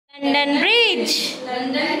London Bridge.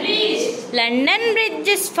 London Bridge. London Bridge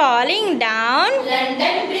is falling down.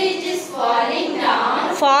 London Bridge is falling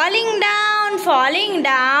down. Falling down, falling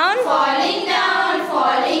down. Falling down,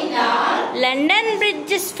 falling down. London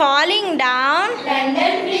Bridge is falling down.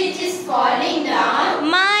 London Bridge is falling down.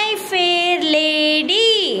 My fair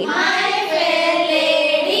lady. My fair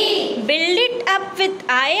lady. Build it up with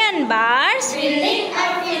iron bars. Building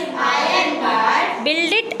up with iron bars.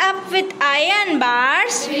 Build it up with iron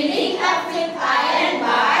bars. Building up with iron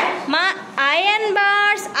bars. My iron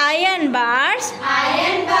bars, iron bars.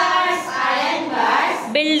 Iron bars, iron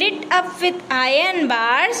bars. Build it up with iron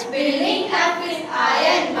bars. Building up with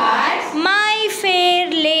iron bars. My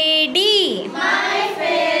fair lady. My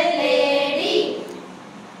fair lady.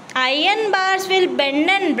 Iron bars will bend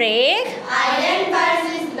and break. Iron bars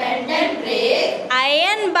is bend and break.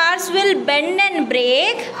 Iron bars will bend and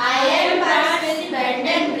break. Iron bars is bend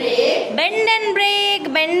and break. Bend and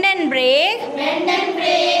break, bend and break. Bend and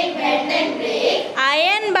break, bend and break.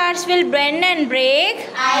 Iron bars will bend and break.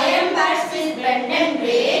 Iron bars is bend and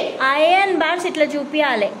break. Iron bars itla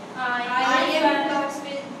చూపియాలి. Iron bars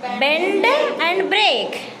will Bend and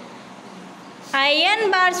break.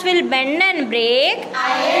 Iron bars will bend and break.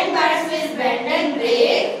 Iron bars will bend and